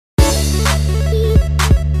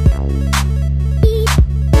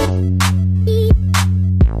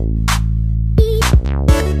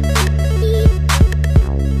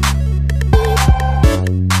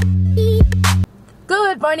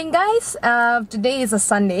guys, today is a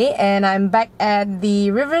Sunday and I'm back at the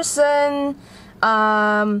Riverson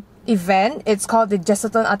event. It's called the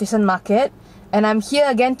Jesselton Artisan Market and I'm here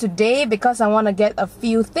again today because I want to get a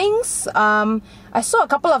few things. I saw a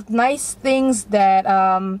couple of nice things that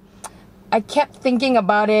I kept thinking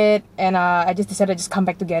about it and I just decided to just come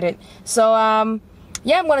back to get it. So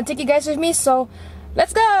yeah, I'm gonna take you guys with me, so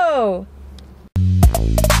let's go!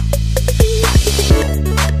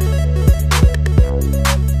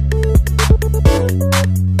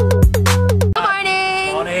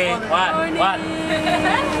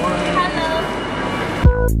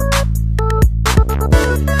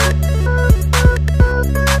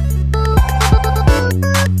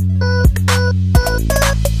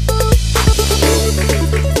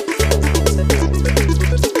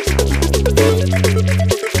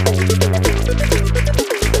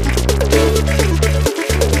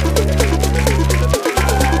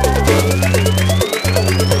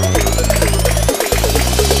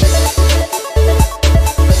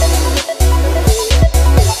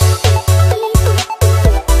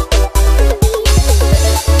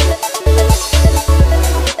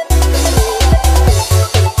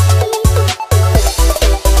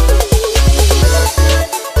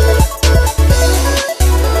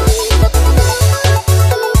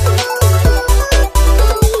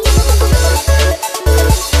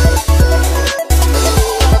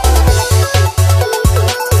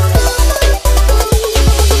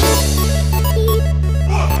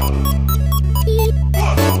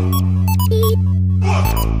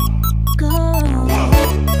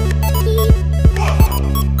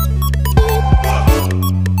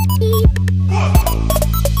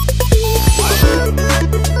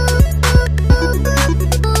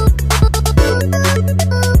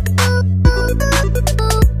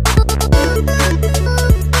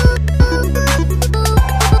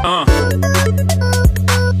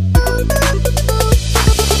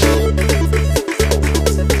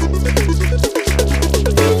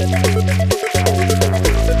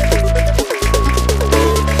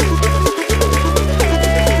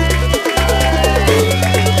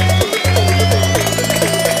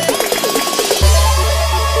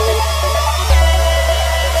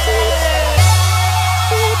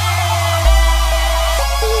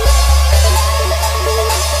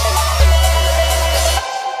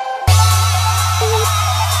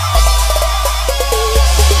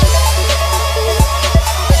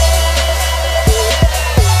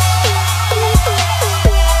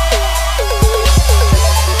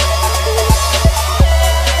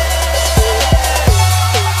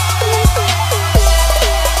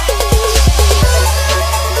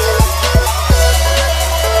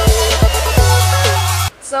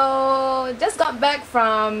 Just got back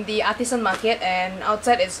from the artisan market and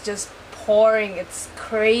outside it's just pouring. It's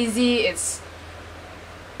crazy. It's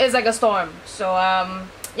like a storm. So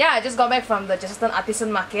yeah, I just got back from the Jesselton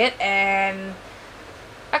Artisan market and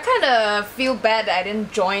I kind of feel bad that I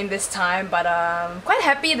didn't join this time, but I'm quite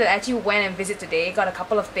happy that I actually went and visit today. Got a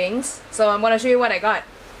couple of things, so I'm gonna show you what I got.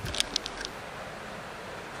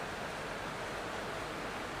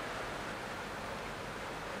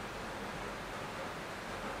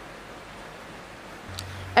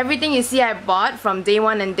 Everything you see I bought from day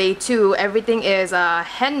 1 and day 2, everything is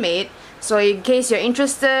handmade. So in case you're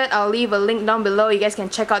interested, I'll leave a link down below. You guys can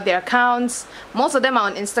check out their accounts. Most of them are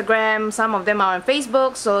on Instagram, some of them are on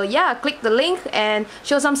Facebook. So yeah, click the link and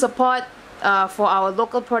show some support for our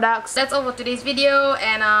local products. That's all for today's video,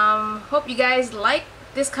 and hope you guys like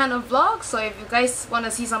this kind of vlog. So if you guys want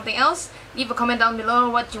to see something else, leave a comment down below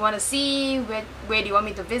what you want to see, where do you want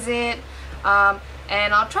me to visit.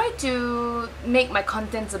 And I'll try to make my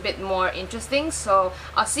contents a bit more interesting. So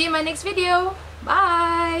I'll see you in my next video.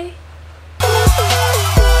 Bye!